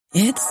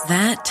It's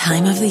that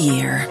time of the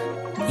year.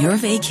 Your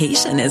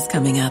vacation is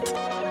coming up.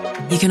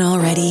 You can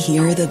already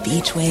hear the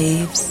beach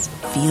waves,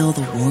 feel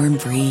the warm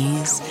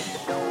breeze,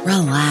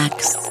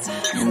 relax,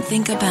 and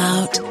think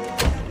about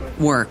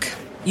work.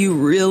 You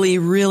really,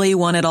 really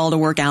want it all to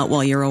work out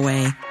while you're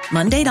away.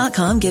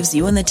 Monday.com gives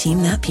you and the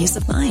team that peace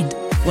of mind.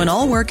 When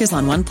all work is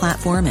on one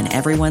platform and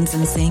everyone's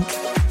in sync,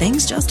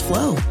 things just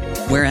flow.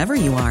 Wherever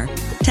you are,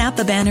 tap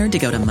the banner to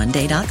go to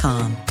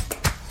Monday.com.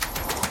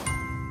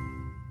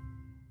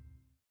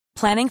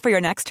 Planning for your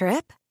next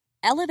trip?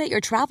 Elevate your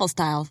travel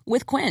style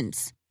with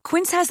Quince.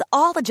 Quince has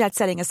all the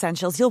jet-setting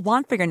essentials you'll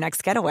want for your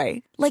next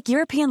getaway, like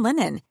European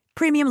linen,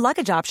 premium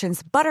luggage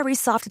options, buttery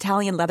soft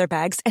Italian leather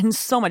bags, and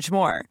so much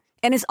more.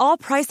 And is all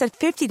priced at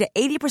 50 to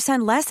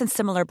 80% less than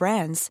similar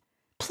brands.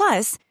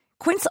 Plus,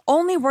 Quince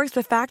only works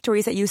with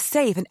factories that use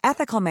safe and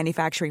ethical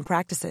manufacturing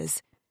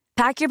practices.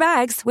 Pack your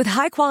bags with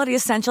high-quality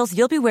essentials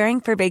you'll be wearing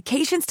for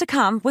vacations to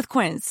come with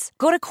Quince.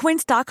 Go to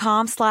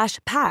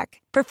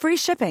quince.com/pack for free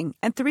shipping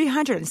and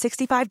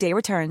 365-day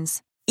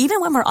returns. Even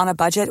when we're on a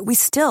budget, we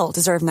still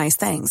deserve nice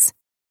things.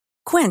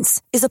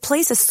 Quince is a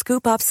place to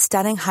scoop up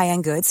stunning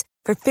high-end goods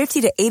for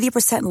 50 to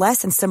 80%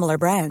 less than similar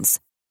brands.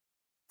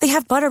 They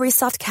have buttery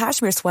soft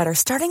cashmere sweaters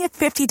starting at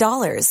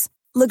 $50,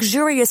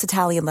 luxurious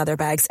Italian leather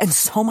bags, and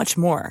so much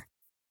more.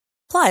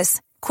 Plus,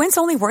 Quince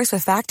only works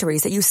with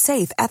factories that use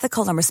safe,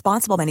 ethical, and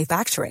responsible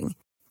manufacturing.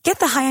 Get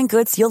the high-end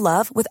goods you'll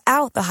love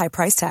without the high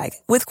price tag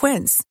with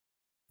Quince.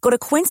 Go to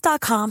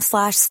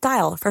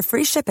quince.com/style for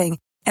free shipping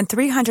and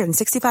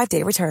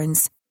 365-day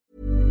returns.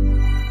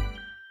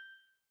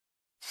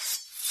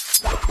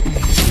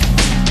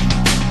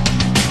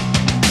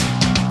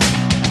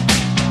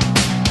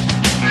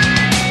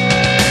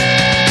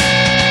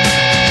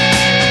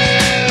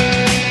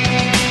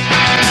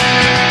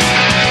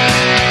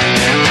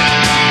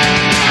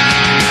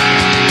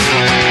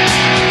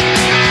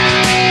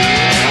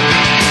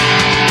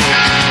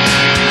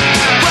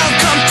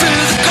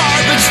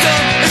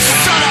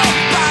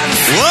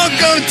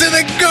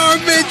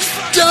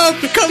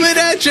 Coming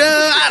at you,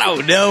 I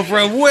don't know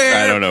from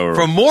where. I don't know.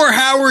 From Moore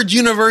Howard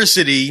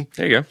University.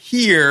 There you go.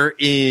 Here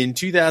in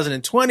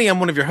 2020. I'm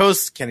one of your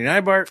hosts, Kenny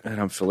Neibart. And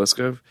I'm Phil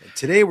Iskov.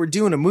 Today we're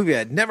doing a movie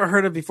I'd never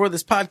heard of before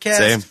this podcast.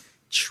 Same.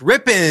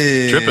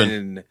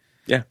 Trippin'.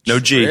 Yeah. No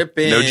G.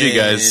 Trippin'. No G,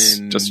 guys.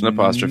 Just an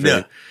apostrophe.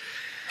 No.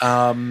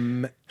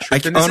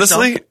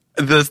 Honestly,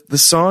 the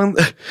song,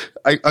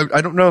 I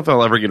don't know if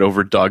I'll ever get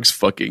over dogs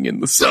fucking in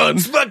the sun.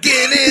 Dogs fucking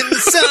in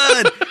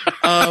the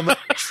sun.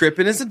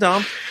 Trippin' is a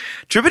dump.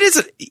 Trippin'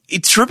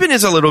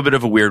 is a little bit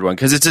of a weird one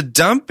because it's a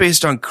dump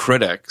based on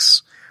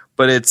critics,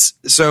 but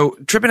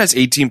Trippin' has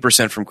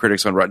 18% from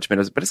critics on Rotten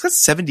Tomatoes, but it's got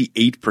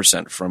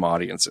 78% from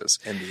audiences.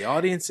 And the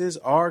audiences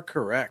are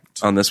correct.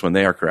 On this one,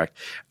 they are correct.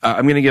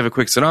 I'm going to give a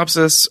quick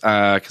synopsis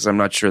because I'm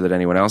not sure that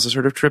anyone else has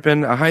heard of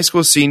Trippin'. A high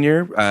school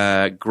senior,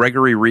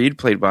 Gregory Reed,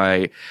 played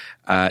by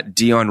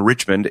Dion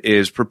Richmond,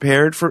 is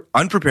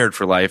unprepared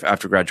for life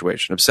after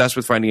graduation. Obsessed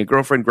with finding a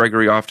girlfriend,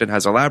 Gregory often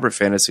has elaborate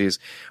fantasies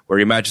where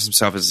he imagines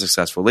himself as a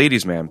successful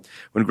ladies' man.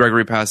 When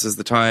Gregory passes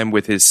the time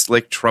with his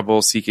slick,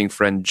 trouble-seeking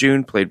friend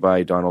June, played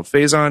by Donald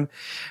Faison,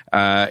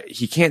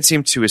 he can't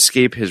seem to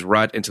escape his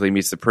rut until he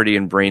meets the pretty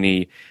and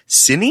brainy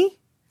Cindy.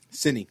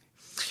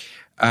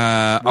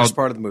 Worst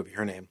part of the movie,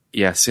 her name.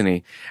 Yeah,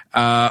 Cindy.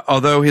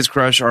 Although his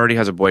crush already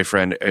has a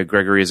boyfriend,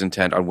 Gregory is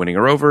intent on winning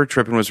her over.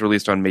 Trippin' was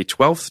released on May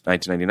 12th,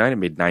 1999. It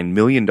made $9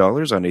 million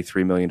on a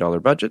 $3 million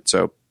budget,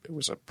 so it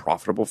was a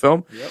profitable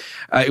film. Yep.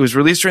 It was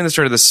released during the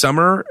start of the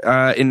summer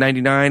in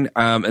 99,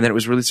 and then it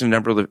was released in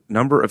a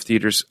number of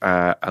theaters,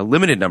 a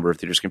limited number of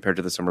theaters compared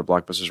to the summer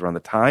blockbusters around the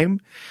time.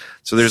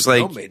 So there's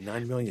still made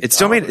 $9 million. It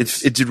still made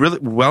it did really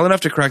well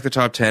enough to crack the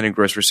top 10 in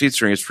gross receipts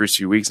during its first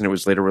few weeks, and it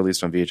was later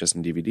released on VHS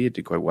and DVD. It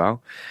did quite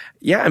well.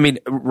 Yeah, I mean,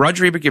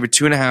 Roger Ebert gave it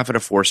 2.5 out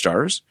of 4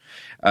 stars.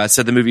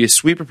 Said the movie is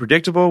sweet but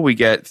predictable. We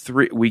get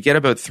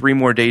about 3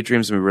 more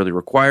daydreams than we really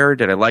require.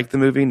 Did I like the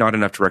movie? Not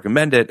enough to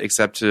recommend it,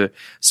 except to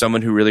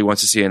someone who really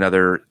wants to see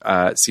another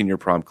senior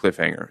prom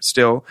cliffhanger.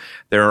 Still,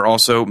 there are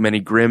also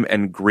many grim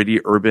and gritty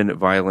urban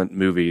violent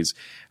movies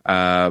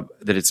that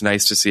it's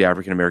nice to see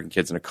African American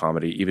kids in a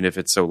comedy, even if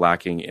it's so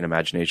lacking in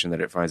imagination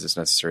that it finds it's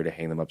necessary to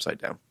hang them upside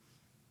down.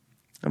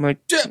 I'm like,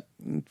 yeah,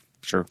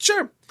 sure,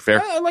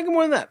 fair. I like it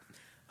more than that.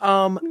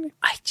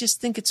 I just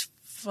think it's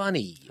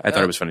funny. I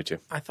thought it was funny too.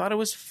 I thought it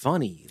was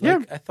funny. Yeah.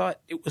 I thought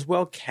it was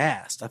well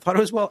cast. I thought it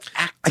was well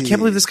acted. I can't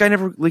believe this guy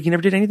never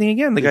did anything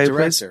again. The guy director. Who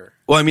plays,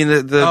 well, I mean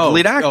the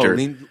lead actor.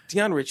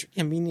 Dion Richmond.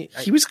 I mean,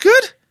 he was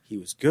good. He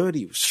was good.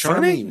 He was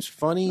charming. He was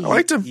funny. I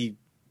liked him. He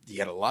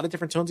had a lot of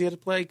different tones he had to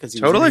play because he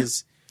totally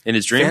was in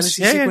his dreams.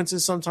 Fantasy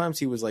sequences. Sometimes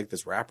he was like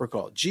this rapper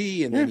called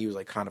G, and then he was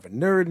like kind of a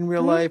nerd in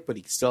real life, but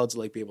he still had to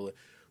like be able to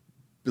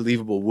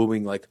believable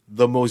wooing like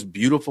the most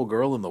beautiful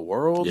girl in the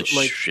world. Yeah,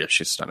 like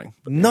she's stunning.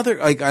 Another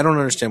like I don't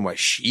understand why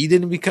she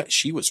didn't become.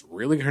 She was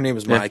really her name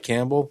was Maya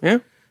Campbell. Yeah,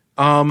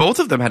 both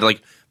of them had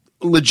like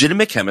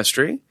legitimate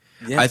chemistry.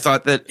 Yeah. I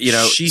thought that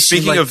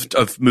speaking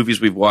of movies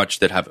we've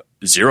watched that have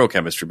zero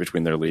chemistry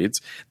between their leads,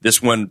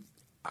 this one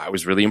I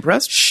was really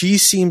impressed. She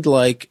seemed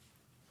like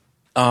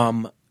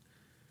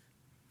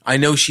I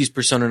know she's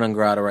persona non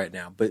grata right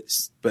now,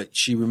 but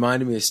she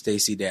reminded me of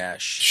Stacey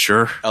Dash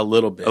Sure. a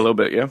little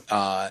bit.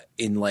 Yeah.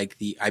 In like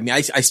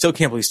I still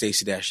can't believe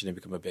Stacey Dash didn't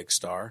become a big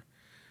star.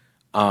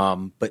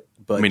 But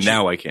I mean,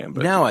 now I can.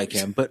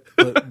 But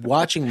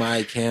watching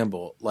Maya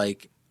Campbell,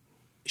 like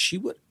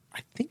I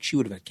think she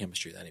would have had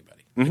chemistry with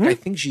anybody. Mm-hmm. Like, I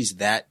think she's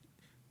that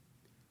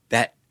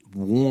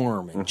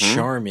warm and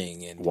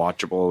charming and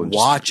watchable.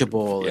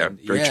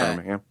 Very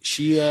charming. Yeah.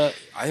 She, I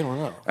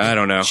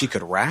don't know. She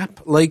could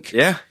rap. Like,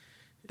 yeah.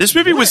 This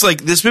movie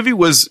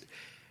was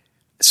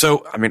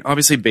so, I mean,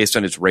 obviously based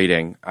on its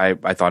rating, I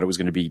thought it was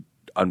going to be,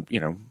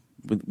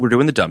 we're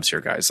doing the dumps here,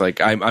 guys. Like,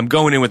 I'm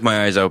going in with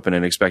my eyes open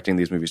and expecting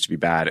these movies to be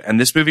bad. And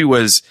this movie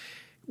was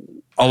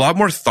a lot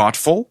more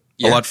thoughtful,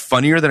 a lot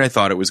funnier than I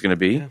thought it was going to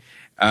be.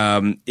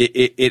 Yeah.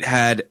 It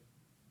had,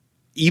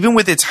 even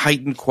with its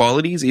heightened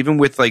qualities, even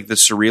with like the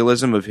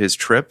surrealism of his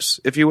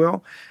trips, if you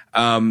will,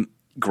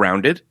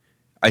 grounded.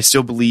 I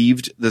still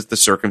believed the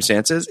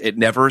circumstances. It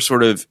never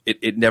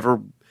it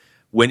never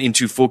went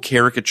into full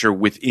caricature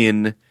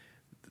within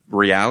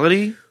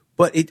reality.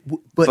 But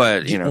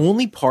the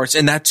only parts,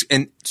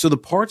 so the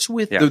parts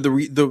with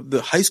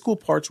the high school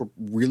parts were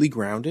really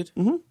grounded,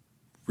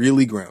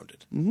 really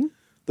grounded. Mm-hmm.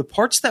 The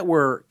parts that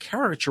were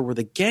caricature were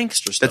the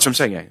gangster stuff. That's what I'm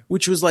saying. Yeah.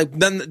 Which was like,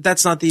 then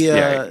that's not the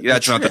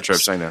that's not the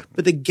trips. I know.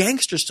 But the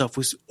gangster stuff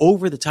was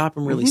over the top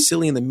and really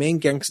silly. And the main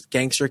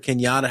gangster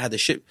Kenyatta had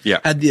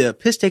the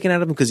piss taken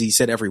out of him because he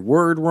said every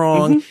word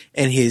wrong,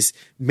 and his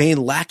main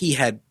lackey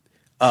had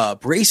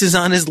braces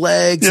on his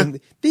legs, and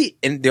the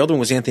other one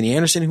was Anthony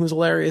Anderson, who was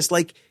hilarious.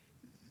 Like,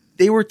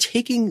 they were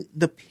taking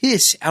the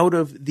piss out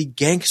of the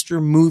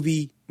gangster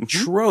movie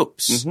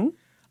tropes. Mm-hmm.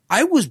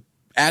 I was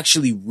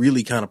actually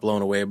really kind of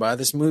blown away by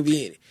this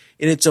movie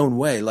in its own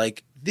way.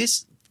 Like,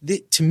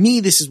 to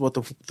me, this is what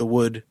the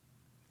Wood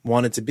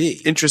wanted to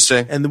be.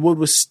 Interesting. And the Wood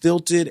was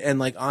stilted and,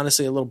 like,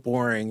 honestly a little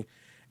boring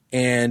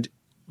and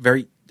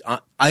very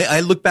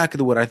I look back at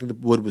the Wood. I think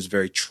the Wood was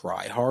very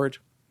try hard.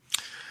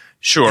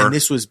 Sure. And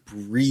this was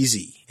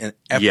breezy and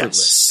effortless.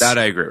 Yes, that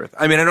I agree with.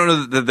 I mean, I don't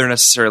know that they're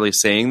necessarily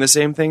saying the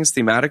same things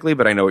thematically,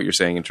 but I know what you're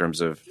saying in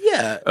terms of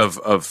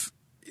of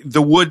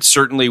the Wood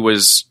certainly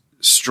was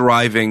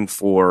striving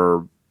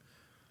for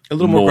a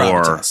little more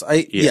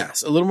gravitas.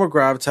 Yes, a little more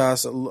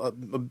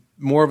gravitas,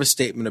 more of a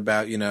statement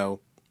about,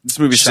 this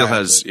movie still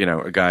has,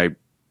 a guy,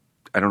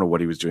 I don't know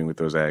what he was doing with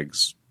those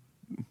eggs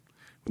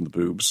in the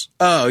boobs.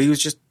 Oh, he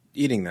was just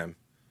eating them.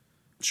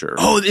 Sure.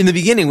 Oh, in the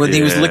beginning when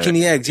he was licking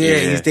the eggs. Yeah,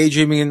 he's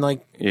daydreaming and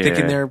like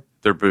thinking they're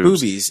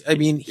boobies. I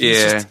mean,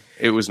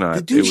 it was not.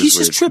 The dude, he's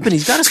just tripping.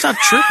 He's got to stop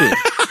tripping.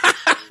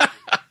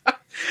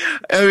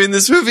 I mean,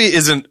 this movie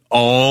isn't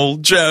all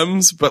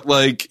gems, but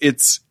like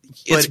it's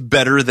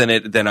better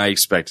than I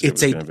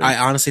expected. I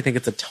honestly think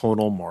it's a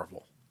tonal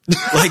marvel.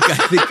 Like,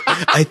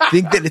 I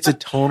think that it's a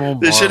tonal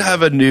marvel. They should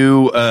have a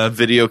new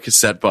video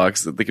cassette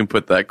box that they can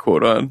put that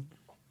quote on.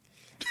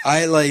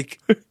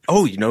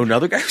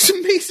 Another guy who's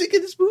amazing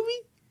in this movie?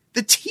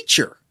 The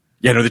teacher.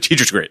 Yeah, no, the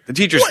teacher's great. The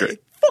teacher's great.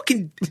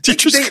 Fucking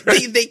teacher's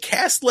great. They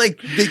cast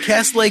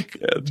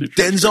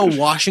Denzel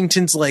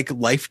Washington's like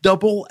life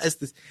double as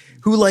this,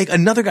 who like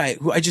another guy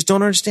who I just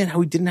don't understand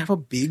how he didn't have a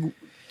big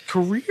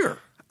career.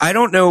 I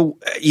don't know.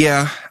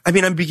 Yeah. I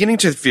mean, I'm beginning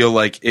to feel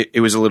like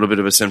it was a little bit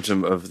of a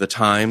symptom of the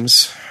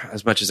times,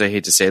 as much as I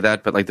hate to say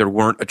that, but like there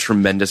weren't a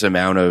tremendous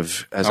amount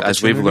of,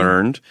 as we've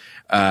learned,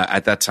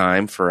 at that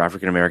time for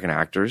African-American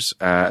actors,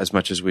 as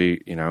much as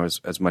we,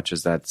 as much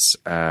as that's,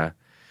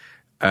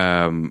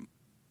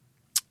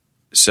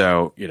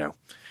 so,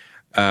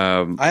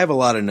 I have a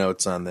lot of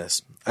notes on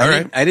this.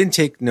 I didn't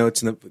take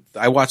notes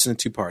I watched it in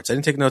two parts. I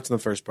didn't take notes in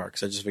the first part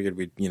because I just figured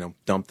we'd,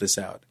 dump this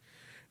out.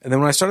 And then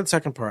when I started the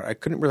second part, I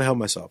couldn't really help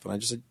myself. And I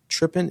just said,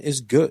 Trippin'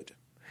 is good.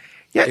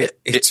 Yeah.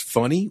 It's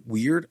funny,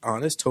 weird,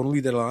 honest,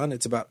 totally dead on.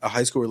 It's about a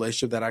high school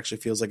relationship that actually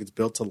feels like it's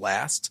built to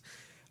last.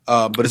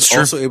 But it's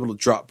also able to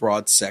drop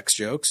broad sex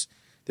jokes.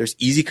 There's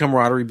easy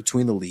camaraderie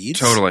between the leads.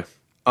 Totally.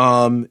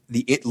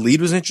 The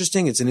lead was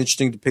interesting. It's an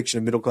interesting depiction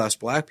of middle-class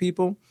black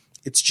people.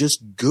 It's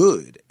just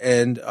good.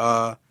 And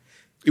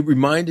it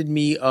reminded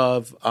me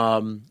of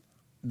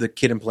the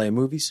Kid and Play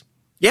movies.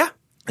 Yeah.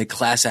 A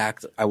Class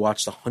Act I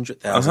watched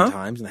 100,000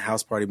 times, and the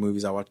House Party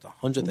movies I watched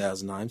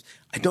 100,000 times.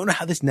 I don't know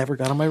how this never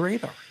got on my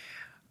radar.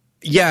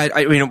 Yeah,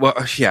 I mean, well,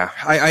 yeah,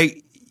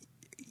 I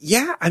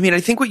mean, I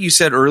think what you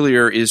said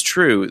earlier is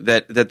true,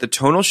 that the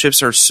tonal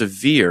shifts are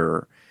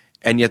severe,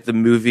 and yet the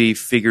movie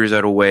figures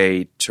out a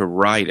way to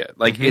ride it.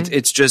 Like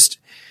it's just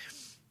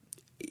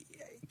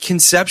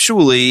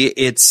conceptually,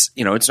 it's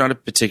it's not a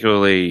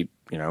particularly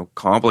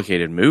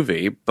complicated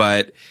movie,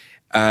 but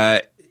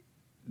the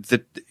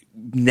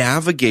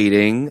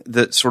navigating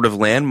the sort of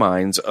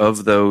landmines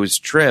of those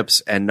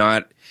trips and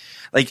not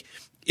like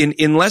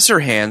in lesser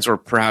hands, or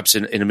perhaps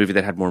in a movie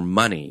that had more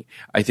money,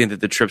 I think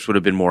that the trips would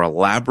have been more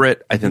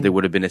elaborate. I think they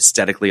would have been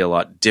aesthetically a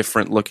lot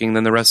different looking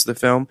than the rest of the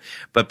film.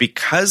 But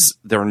because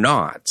they're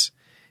not,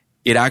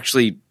 it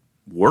actually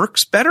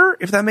works better,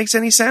 if that makes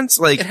any sense.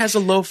 Like, it has a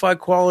lo-fi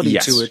quality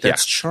Yes, to it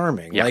that's yeah.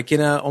 charming, Yeah. like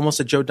in almost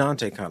a Joe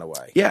Dante kind of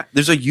way. yeah,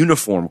 there's a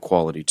uniform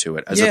quality to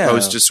it, as Yeah.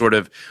 opposed to sort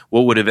of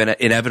what would have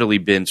inevitably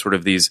been sort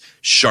of these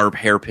sharp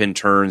hairpin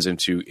turns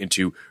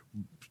into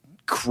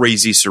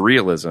crazy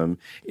surrealism.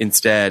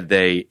 Instead,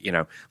 they,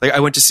 like I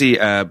went to see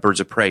Birds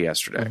of Prey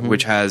yesterday,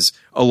 which has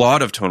a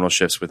lot of tonal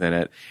shifts within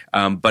it,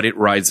 but it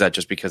rides that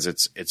just because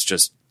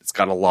it's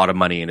got a lot of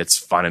money and it's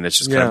fun and it's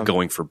just kind of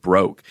going for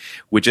broke,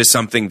 which is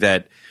something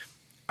that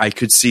I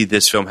could see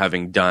this film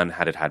having done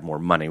had it had more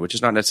money, which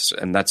is not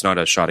necessary, and that's not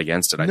a shot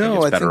against it. I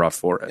think it's better off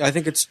for it. I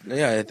think it's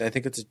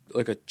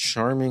like a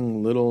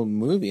charming little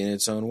movie in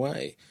its own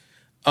way.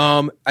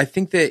 I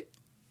think that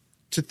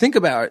to think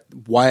about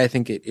why I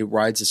think it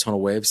rides this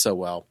tonal wave so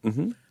well.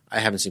 Mm-hmm. I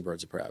haven't seen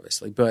Birds of Prey,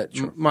 obviously, but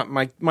sure.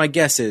 my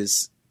guess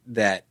is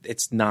that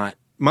it's not.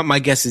 My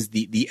guess is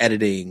the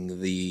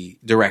editing, the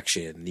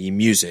direction, the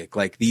music,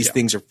 like these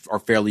things are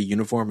fairly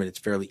uniform and it's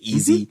fairly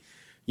easy. Mm-hmm.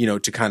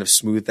 To kind of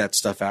smooth that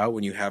stuff out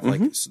when you have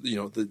like,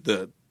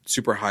 the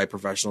super high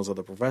professionals or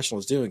the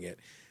professionals doing it.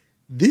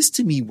 This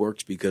to me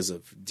works because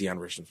of Dion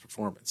Richmond's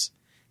performance.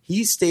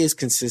 He stays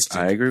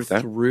consistent. I agree with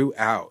that.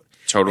 Throughout.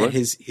 Totally. And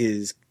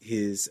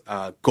his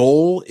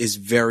goal is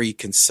very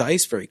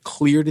concise, very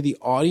clear to the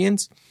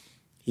audience.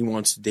 He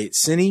wants to date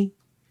Cindy.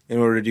 In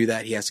order to do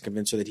that, he has to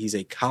convince her that he's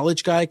a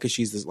college guy because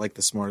she's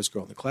the smartest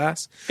girl in the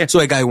class. Yeah. So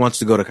a guy who wants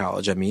to go to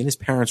college. I mean, his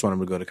parents want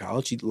him to go to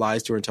college. He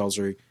lies to her and tells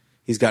her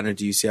he's gotten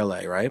into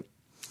UCLA, right?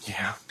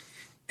 Yeah.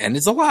 And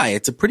it's a lie.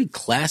 It's a pretty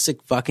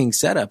classic fucking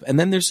setup. And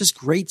then there's this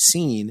great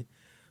scene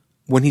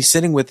when he's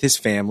sitting with his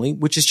family,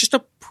 which is just a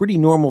pretty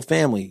normal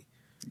family.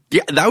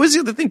 Yeah, that was the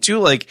other thing too.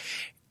 Like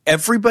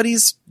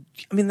everybody's,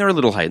 they're a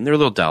little heightened, they're a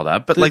little dialed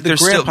up, but like the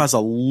grandpa's a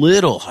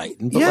little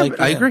heightened. But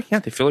I agree. Yeah,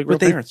 they feel like real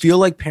parents. They feel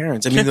like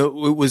parents. I mean,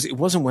 it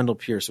wasn't Wendell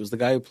Pierce. It was the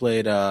guy who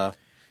played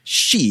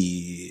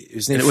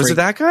His name was it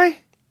that guy?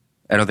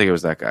 I don't think it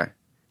was that guy.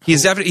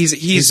 He's definitely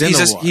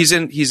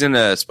he's in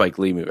a Spike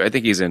Lee movie. I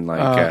think he's in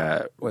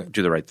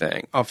Do the Right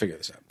Thing. I'll figure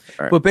this out.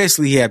 Right. But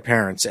basically, he had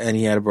parents and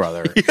he had a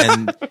brother,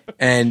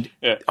 and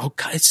oh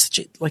god, it's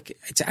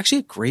actually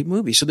a great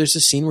movie. So there's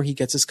a scene where he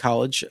gets his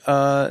college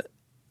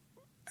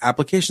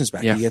applications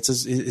back. Yeah. He gets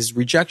his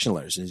rejection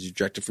letters, and he's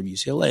rejected from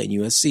UCLA and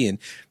USC and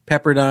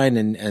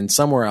Pepperdine and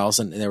somewhere else,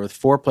 and there were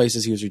 4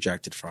 places he was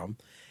rejected from.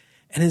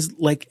 And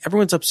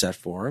everyone's upset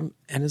for him,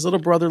 and his little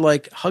brother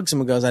hugs him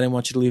and goes, "I didn't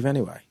want you to leave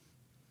anyway."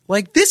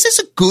 This is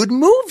a good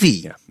movie.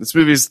 Yeah, this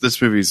movie's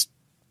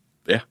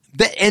yeah.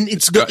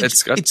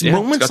 It's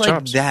moments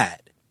like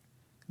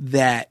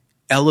that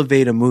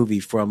elevate a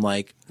movie from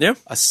a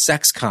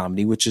sex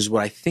comedy, which is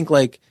what I think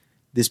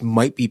this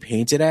might be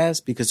painted as,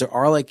 because there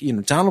are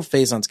Donald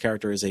Faison's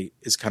character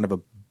is kind of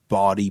a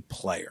body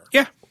player.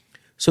 Yeah.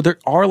 So there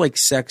are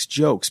sex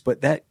jokes,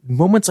 but that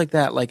moments like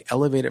that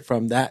elevate it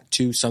from that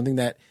to something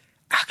that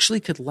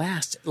actually could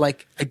last.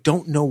 I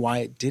don't know why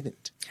it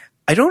didn't.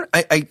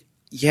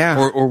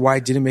 Yeah. Or why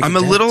it didn't make I'm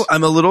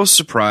a little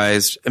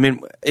surprised. I mean,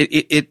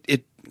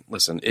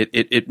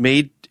 it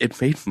made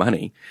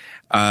money.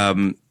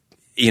 And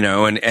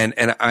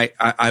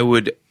I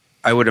would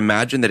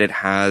imagine that it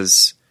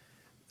has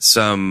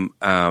some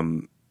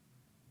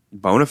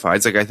bona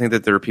fides. I think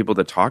that there are people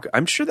that talk.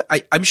 I'm sure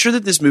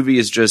that this movie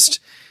is just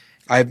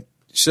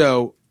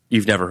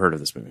you've never heard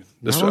of this movie.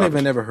 Not only have I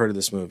never heard of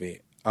this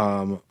movie,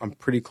 I'm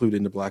pretty clued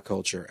into black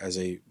culture as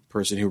a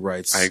person who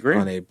writes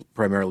on a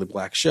primarily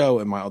black show,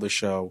 and my other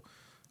show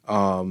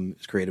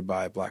is created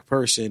by a black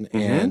person,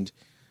 and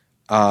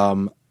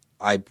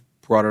I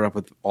brought it up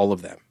with all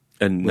of them,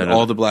 and with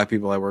all the black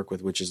people I work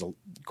with, which is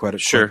quite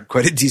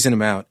a decent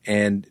amount,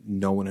 and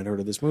no one had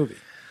heard of this movie.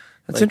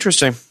 That's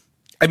interesting.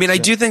 I mean, I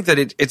do think that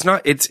it's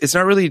not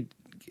really,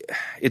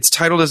 its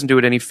title doesn't do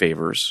it any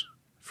favors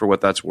for what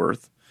that's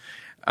worth.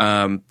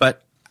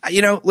 But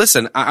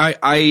listen,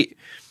 I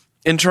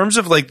in terms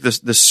of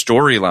the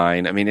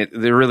storyline, I mean,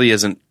 there really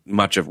isn't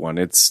much of one.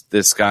 It's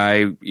this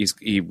guy,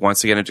 he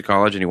wants to get into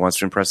college and he wants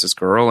to impress this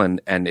girl,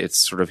 and it's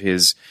sort of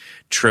his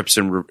trips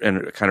and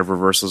kind of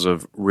reversals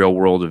of real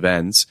world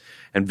events,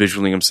 and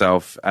visualing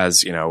himself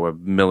as, a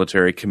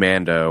military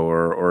commando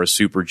or a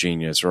super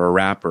genius or a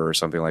rapper or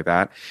something like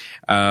that.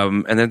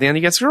 And then at the end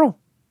he gets a girl.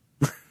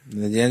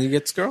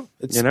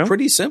 It's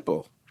pretty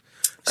simple.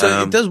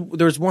 So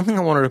there's one thing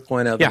I wanted to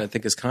point out that I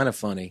think is kind of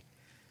funny.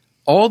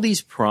 All these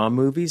prom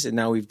movies, and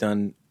now we've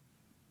done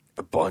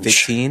a bunch,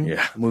 15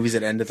 movies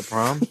that end at the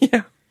prom.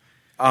 Yeah.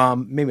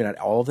 Maybe not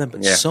all of them,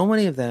 but so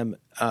many of them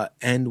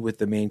end with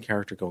the main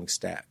character going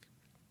stag.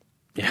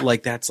 Yeah.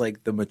 That's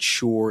the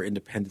mature,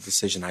 independent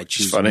decision. I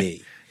choose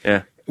me.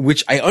 Yeah.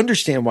 Which I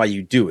understand why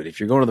you do it.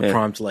 If you're going to the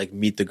prom to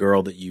meet the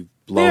girl that you've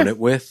blown it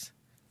with,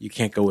 you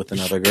can't go with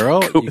another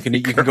girl. You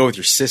can go with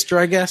your sister,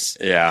 I guess.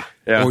 Yeah.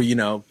 Yeah. Or,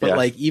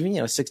 but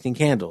even, 16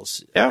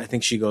 Candles. Yeah. I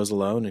think she goes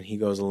alone and he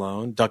goes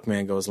alone.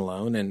 Duckman goes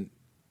alone and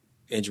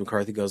Andrew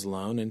McCarthy goes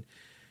alone. And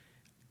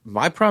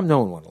my prom, no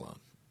one went alone.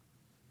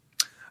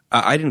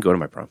 I didn't go to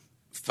my prom.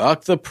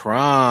 Fuck the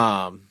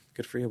prom.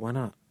 Good for you. Why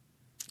not?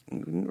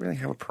 didn't really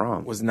have a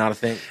prom. Was not a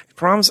thing.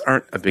 Proms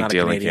aren't a big Not a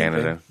deal in Canadian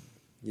Canada.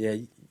 thing. Yeah.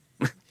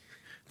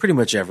 Pretty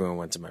much everyone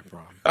went to my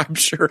prom. I'm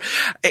sure.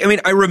 I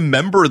mean, I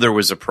remember there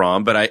was a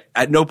prom, but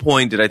at no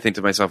point did I think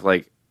to myself,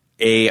 like,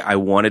 A, I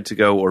wanted to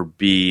go, or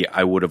B,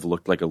 I would have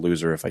looked like a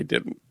loser if I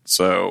didn't.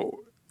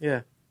 So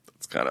Yeah.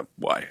 that's kind of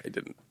why I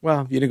didn't.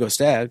 Well, you didn't go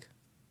stag.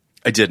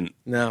 I didn't.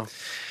 No.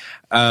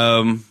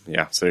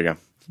 Yeah, so there you go.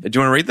 Do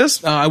you want to read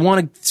this? I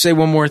want to say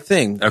one more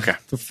thing. Okay.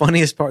 The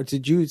funniest part,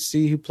 did you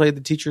see who played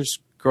the teacher's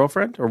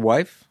girlfriend or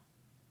wife?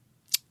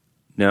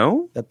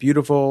 No? That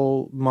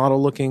beautiful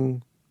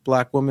model-looking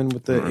black woman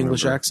with the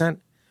English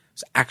accent?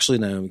 It's actually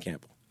Naomi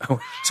Campbell. Oh.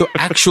 So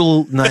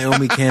actual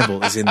Naomi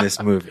Campbell is in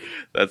this movie.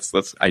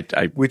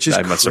 Which is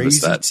I must crazy have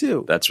missed that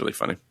too. That's really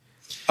funny.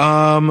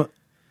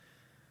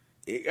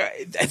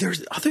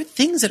 There's other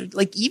things that are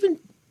like, even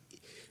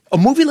a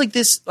movie like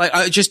this, like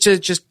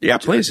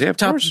Please, of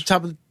course.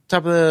 top of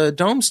the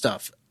dome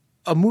stuff.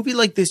 A movie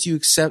like this, you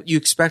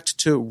expect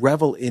to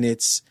revel in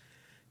its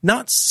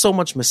not so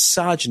much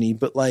misogyny,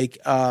 but like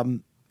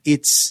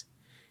its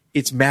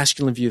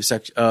masculine view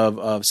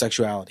of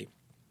sexuality.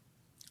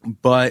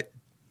 But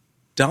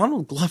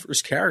Donald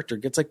Glover's character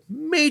gets like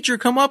major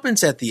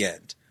comeuppance at the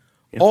end.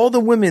 Yeah. All the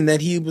women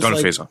that he was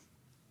Donald like, Faison.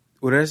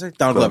 What did I say?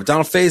 Donald Glover.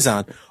 Donald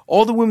Faison.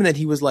 All the women that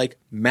he was like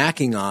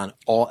macking on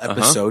all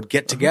episode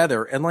get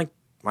together and like,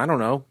 I don't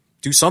know,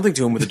 do something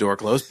to him with the door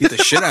closed, beat the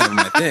shit out of him,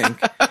 I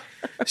think.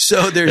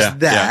 So there's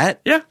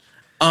that. Yeah.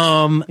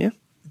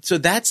 So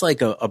that's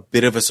like a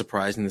bit of a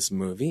surprise in this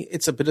movie.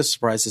 It's a bit of a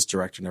surprise this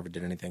director never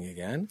did anything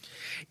again.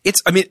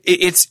 It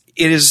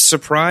is a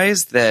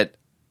surprise that,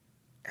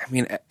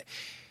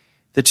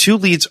 the two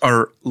leads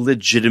are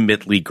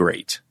legitimately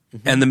great.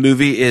 Mm-hmm. And the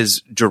movie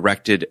is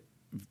directed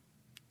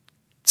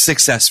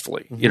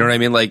successfully. Mm-hmm. You know what I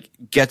mean? Like,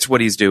 gets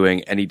what he's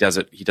doing and he does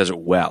it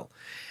well.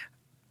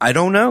 I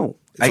don't know.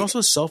 It's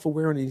also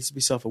self-aware, and it needs to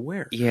be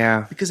self-aware.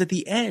 Yeah. Because at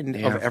the end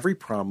of every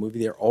prom movie,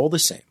 they're all the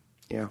same.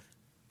 Yeah.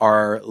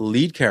 Our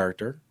lead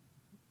character,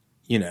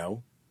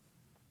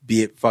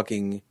 be it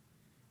fucking,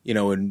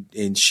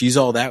 in She's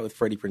All That with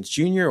Freddie Prinze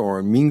Jr. or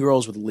in Mean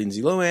Girls with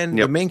Lindsay Lohan,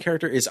 the main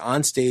character is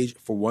on stage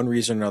for one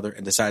reason or another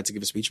and decides to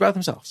give a speech about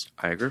themselves.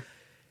 I agree.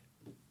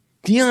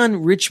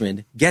 Dion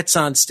Richmond gets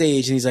on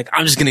stage and he's like,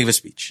 I'm just going to give a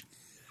speech.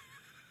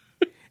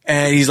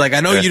 And he's like,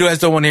 I know you guys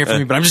don't want to hear from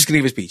me, but I'm just going to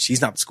give a speech.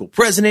 He's not the school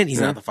president. He's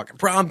not the fucking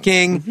prom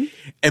king. Mm-hmm.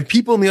 And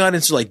people in the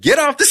audience are like, get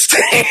off the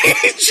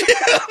stage.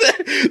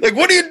 Like,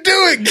 what are you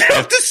doing? Get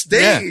off the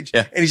stage.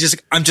 Yeah. And he's just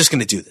like, I'm just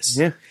going to do this.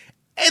 Yeah.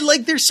 And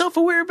like, they're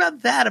self-aware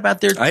about that,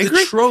 about their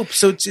trope.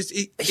 So it's just,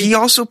 he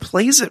also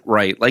plays it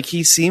right. Like,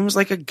 he seems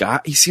like a guy,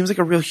 he seems like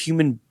a real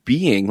human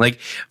being. Like,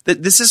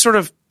 this is sort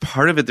of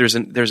part of it. There's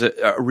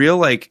a real,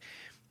 like,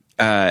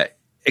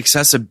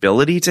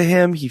 accessibility to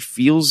him. He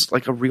feels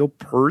like a real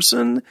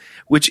person,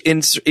 which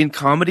in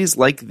comedies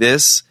like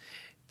this,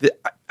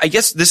 I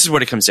guess this is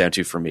what it comes down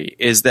to for me,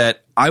 is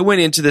that I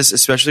went into this,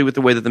 especially with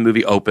the way that the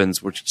movie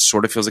opens, which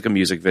sort of feels like a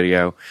music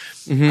video.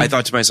 Mm-hmm. I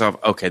thought to myself,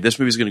 okay, this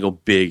movie is going to go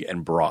big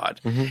and broad.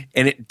 Mm-hmm.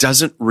 And it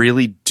doesn't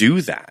really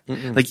do that.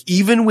 Mm-mm. Like,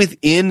 even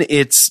within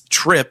its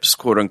trips,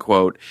 quote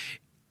unquote,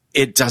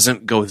 it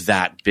doesn't go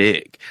that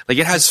big. Like,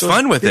 it has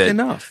fun with it.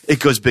 Enough. It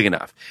goes big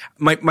enough.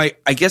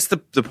 I guess the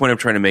point I'm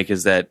trying to make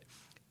is that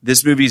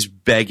this movie's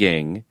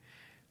begging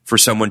for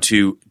someone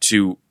to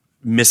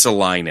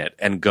misalign it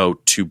and go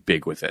too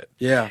big with it.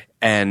 Yeah.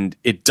 And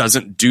it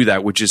doesn't do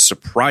that, which is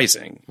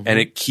surprising. Mm-hmm. And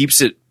it keeps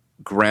it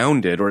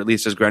grounded, or at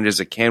least as grounded as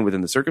it can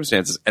within the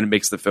circumstances, and it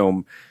makes the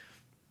film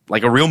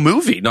like a real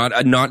movie,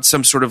 not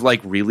some sort of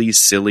like really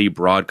silly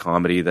broad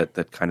comedy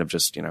that kind of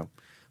just,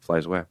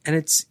 flies away. And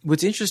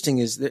what's interesting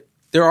is that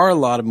there are a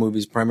lot of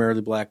movies, primarily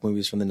black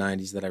movies from the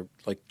 90s, that I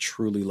like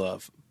truly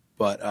love.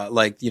 But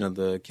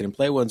the Kid and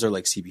Play ones are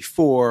like CB4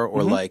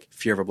 or like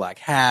Fear of a Black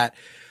Hat.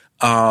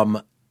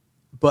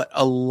 But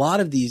a lot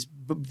of these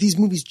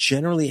movies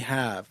generally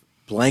have,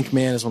 Blank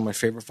Man is one of my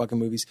favorite fucking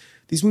movies.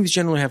 These movies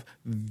generally have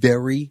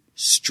very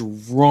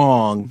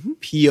strong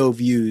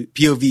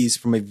POVs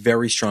from a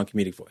very strong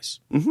comedic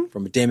voice. Mm-hmm.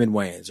 From a Damon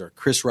Wayans or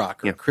Chris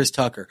Rock or Chris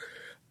Tucker.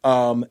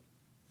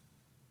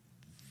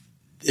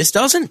 This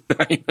doesn't.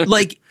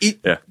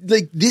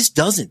 This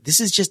doesn't. This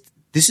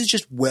is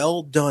just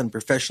well done,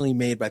 professionally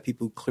made by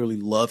people who clearly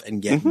love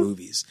and get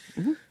movies.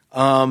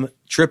 Mm-hmm.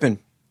 Tripping.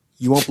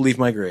 You won't believe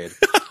my grade.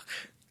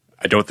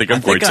 I don't think I'm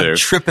going to. I'm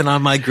tripping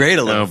on my grade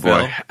a little. Oh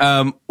boy.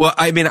 Well,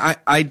 I mean,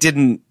 I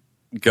didn't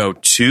go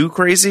too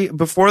crazy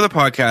before the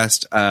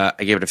podcast.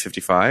 I gave it a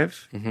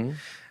 55. Mm-hmm.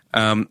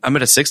 I'm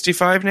at a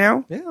 65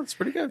 now. Yeah, that's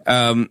pretty good.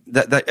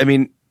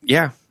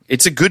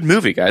 It's a good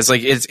movie, guys.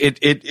 Like, I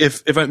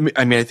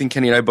think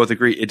Kenny and I both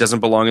agree it doesn't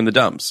belong in the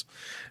dumps.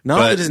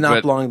 No, it does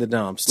not belong in the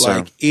dumps.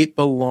 It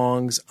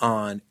belongs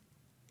on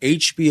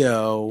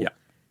HBO. Yeah.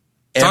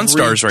 It's on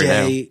Stars right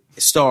now.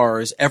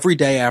 Stars every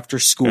day after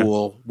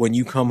school when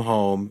you come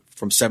home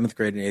from 7th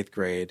grade and 8th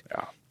grade.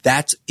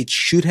 Yeah. It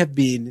should have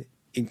been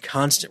in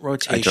constant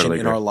rotation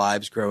in our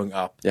lives growing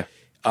up. Yeah.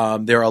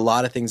 There are a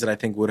lot of things that I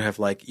think would have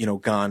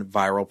gone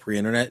viral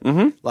pre-internet.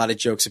 A lot of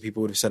jokes that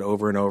people would have said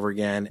over and over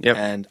again.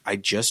 And I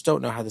just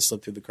don't know how this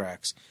slipped through the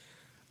cracks.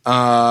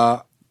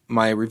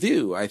 My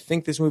review, I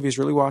think this movie is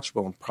really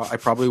watchable. I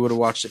probably would have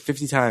watched it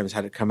 50 times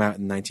had it come out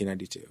in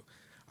 1992.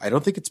 I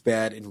don't think it's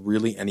bad in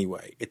really any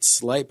way. It's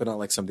slight, but not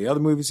like some of the other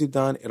movies we've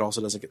done. It also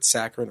doesn't get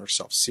saccharine or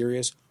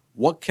self-serious.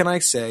 What can I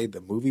say?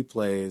 The movie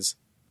plays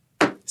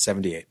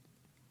 78.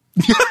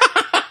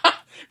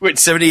 Wait,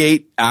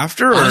 78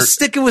 after? Or? I'm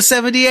sticking with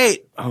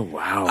 78. Oh,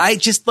 wow. I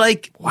just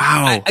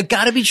wow. I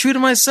got to be true to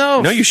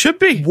myself. No, you should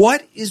be.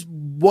 What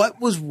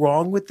was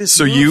wrong with this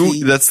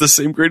movie? That's the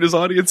same grade as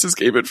audiences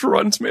gave it for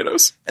Rotten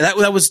Tomatoes. And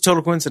that was a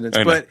total coincidence.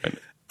 I know.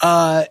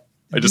 I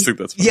just think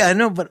that's funny. Yeah, I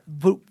know, but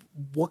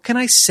what can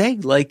I say?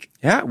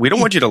 Yeah, we don't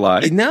want you to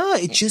lie. No,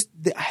 it just,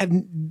 I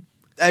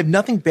have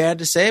nothing bad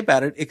to say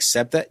about it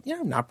except that,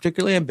 not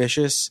particularly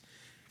ambitious.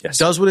 Yes.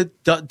 Does what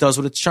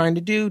it's trying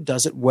to do.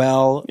 Does it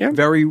well. Yeah.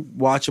 Very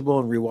watchable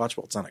and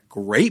rewatchable. It's not a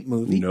great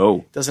movie.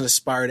 No. Doesn't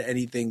aspire to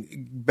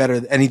anything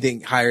better,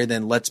 anything higher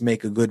than let's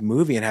make a good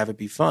movie and have it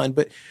be fun.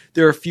 But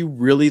there are a few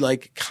really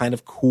kind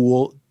of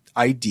cool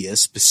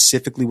ideas,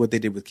 specifically what they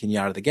did with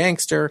Kenyatta the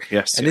gangster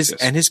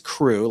and his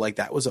crew.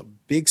 That was a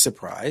big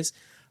surprise.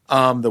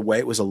 The way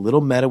it was a little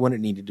meta when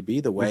it needed to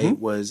be, the way it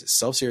was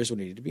self-serious when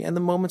it needed to be, and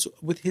the moments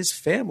with his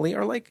family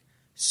are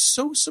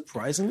so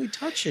surprisingly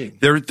touching.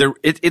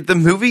 The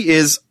movie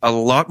is a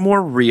lot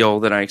more real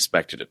than I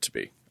expected it to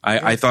be.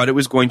 I thought it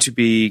was going to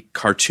be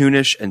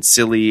cartoonish and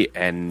silly,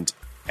 and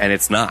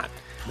it's not.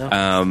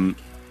 No.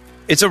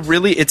 It's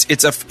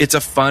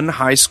a fun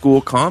high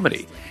school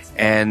comedy,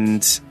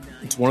 and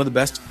it's one of the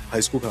best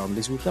high school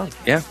comedies we've done.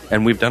 Yeah,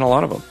 and we've done a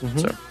lot of them.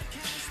 So,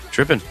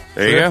 Trippin'.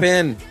 There you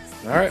go.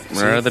 All right,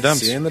 we're out of the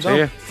dumps. See you in the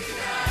dump.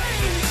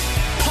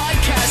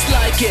 Podcast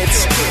like it.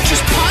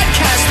 Just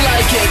podcast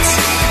like it.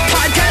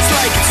 Podcast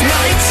like it's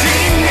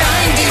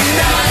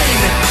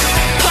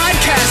 1999.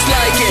 Podcast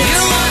like it.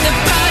 You want a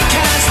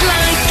podcast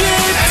like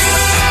it.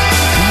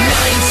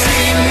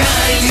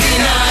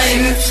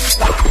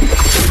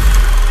 1999.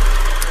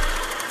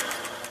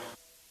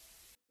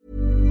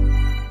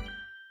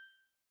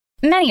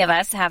 Many of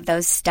us have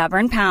those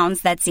stubborn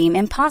pounds that seem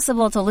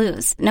impossible to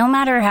lose, no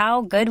matter how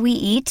good we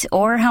eat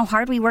or how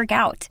hard we work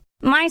out.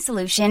 My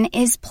solution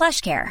is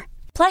PlushCare.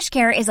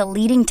 PlushCare is a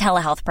leading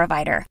telehealth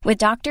provider with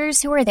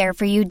doctors who are there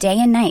for you day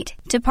and night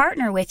to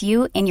partner with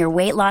you in your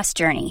weight loss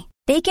journey.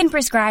 They can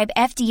prescribe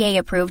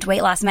FDA-approved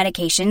weight loss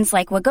medications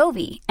like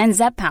Wegovy and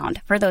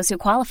Zepbound for those who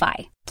qualify.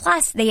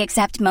 Plus, they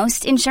accept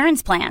most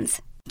insurance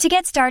plans. To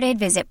get started,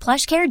 visit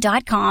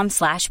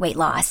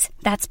plushcare.com/weightloss.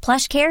 That's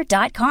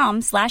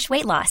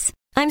plushcare.com/weightloss.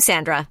 I'm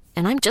Sandra,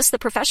 and I'm just the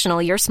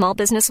professional your small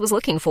business was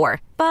looking for.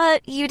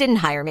 But you didn't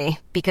hire me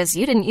because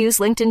you didn't use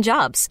LinkedIn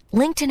Jobs.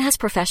 LinkedIn has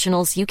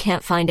professionals you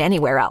can't find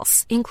anywhere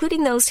else,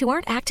 including those who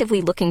aren't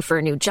actively looking for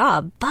a new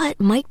job, but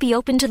might be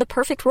open to the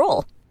perfect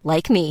role,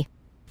 like me.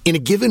 In a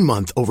given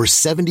month, over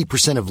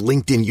 70% of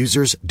LinkedIn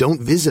users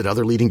don't visit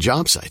other leading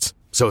job sites.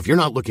 So if you're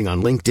not looking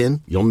on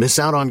LinkedIn, you'll miss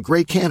out on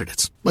great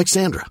candidates, like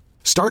Sandra.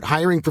 Start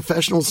hiring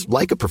professionals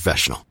like a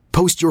professional.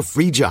 Post your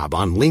free job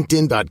on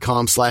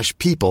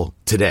linkedin.com/people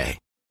today.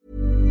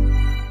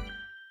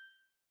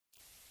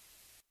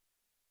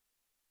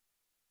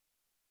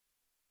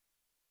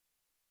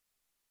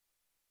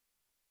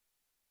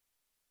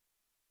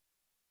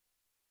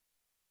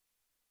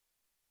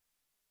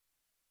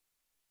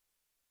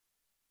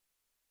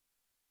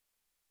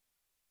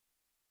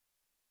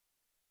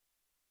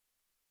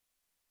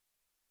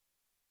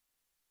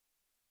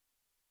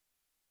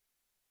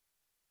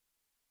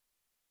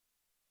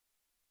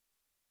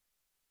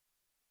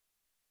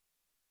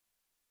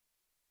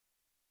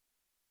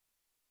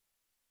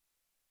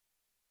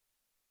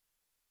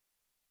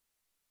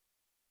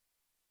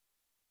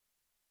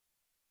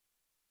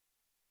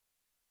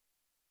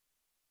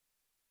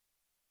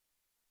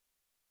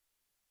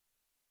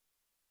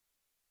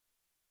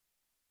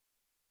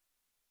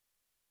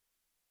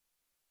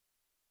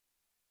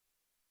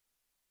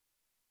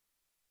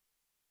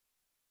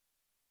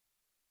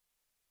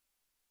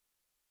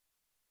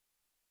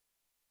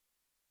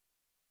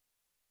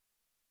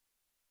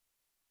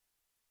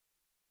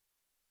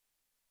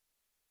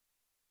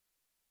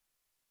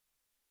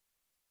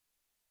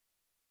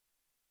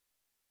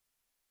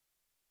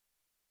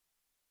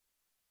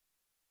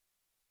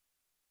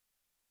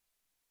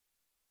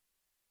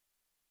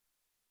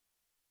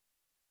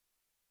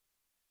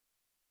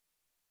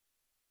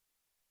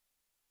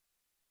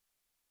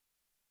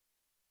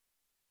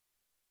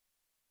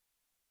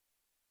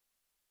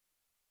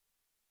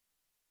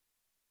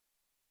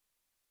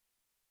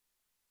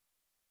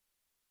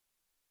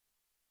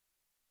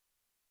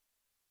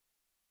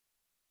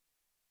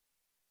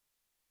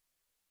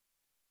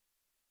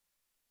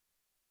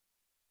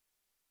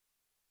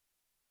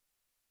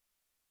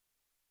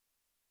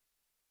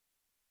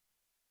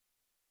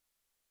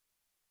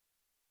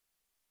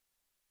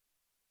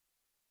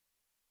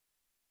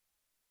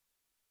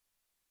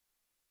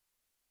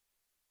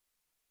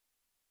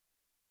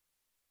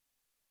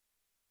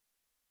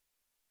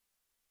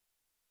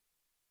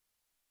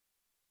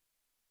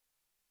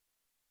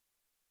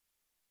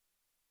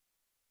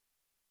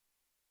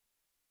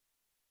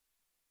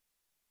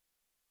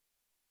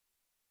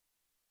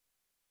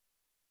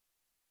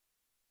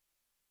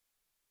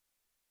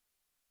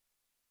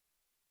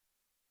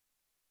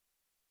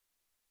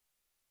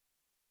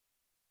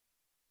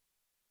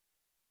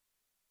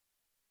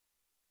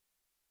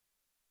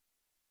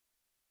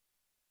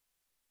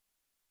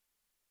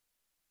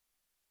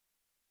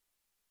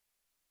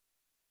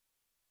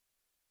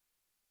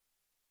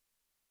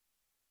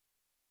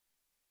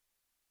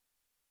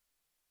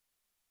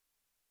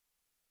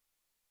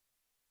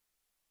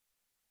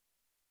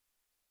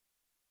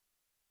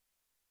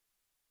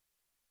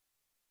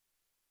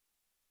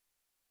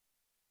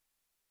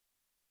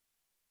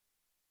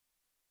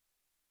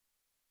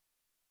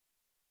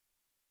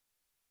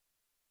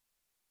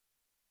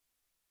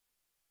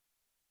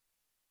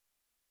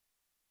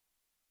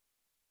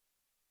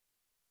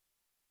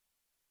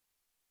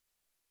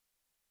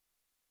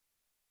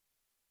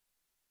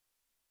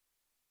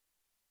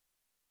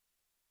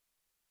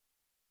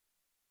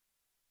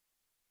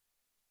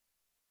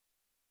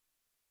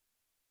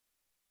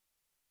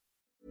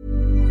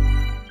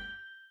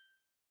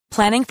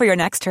 Planning for your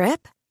next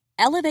trip?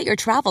 Elevate your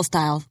travel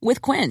style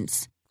with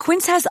Quince.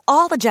 Quince has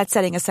all the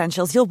jet-setting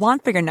essentials you'll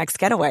want for your next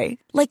getaway,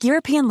 like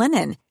European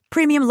linen,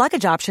 premium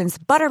luggage options,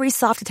 buttery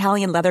soft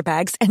Italian leather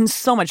bags, and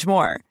so much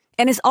more.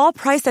 And is all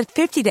priced at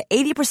 50 to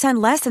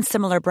 80% less than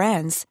similar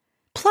brands.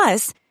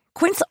 Plus,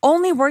 Quince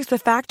only works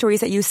with factories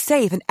that use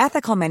safe and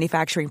ethical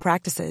manufacturing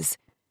practices.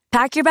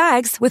 Pack your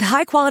bags with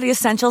high-quality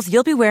essentials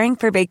you'll be wearing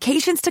for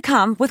vacations to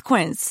come with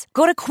Quince.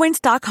 Go to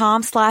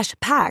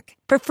quince.com/pack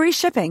for free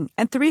shipping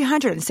and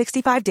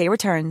 365-day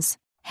returns.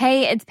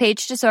 Hey, it's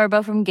Paige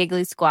DeSorbo from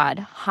Giggly Squad.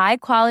 High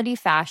quality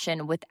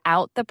fashion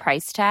without the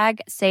price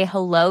tag. Say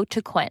hello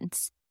to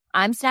Quince.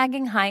 I'm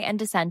snagging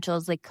high-end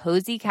essentials like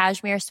cozy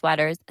cashmere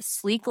sweaters,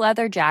 sleek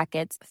leather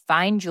jackets,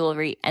 fine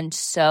jewelry, and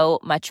so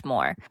much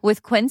more.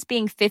 With Quince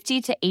being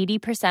 50 to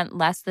 80%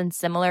 less than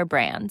similar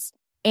brands.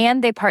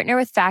 And they partner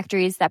with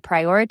factories that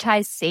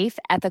prioritize safe,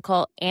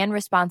 ethical, and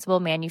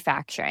responsible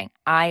manufacturing.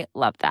 I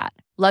love that.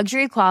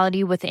 Luxury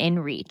quality within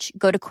reach.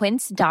 Go to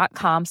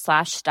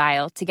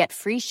quince.com/style to get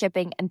free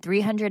shipping and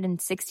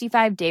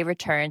 365-day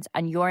returns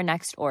on your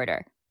next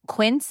order.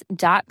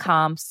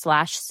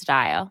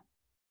 Quince.com/style.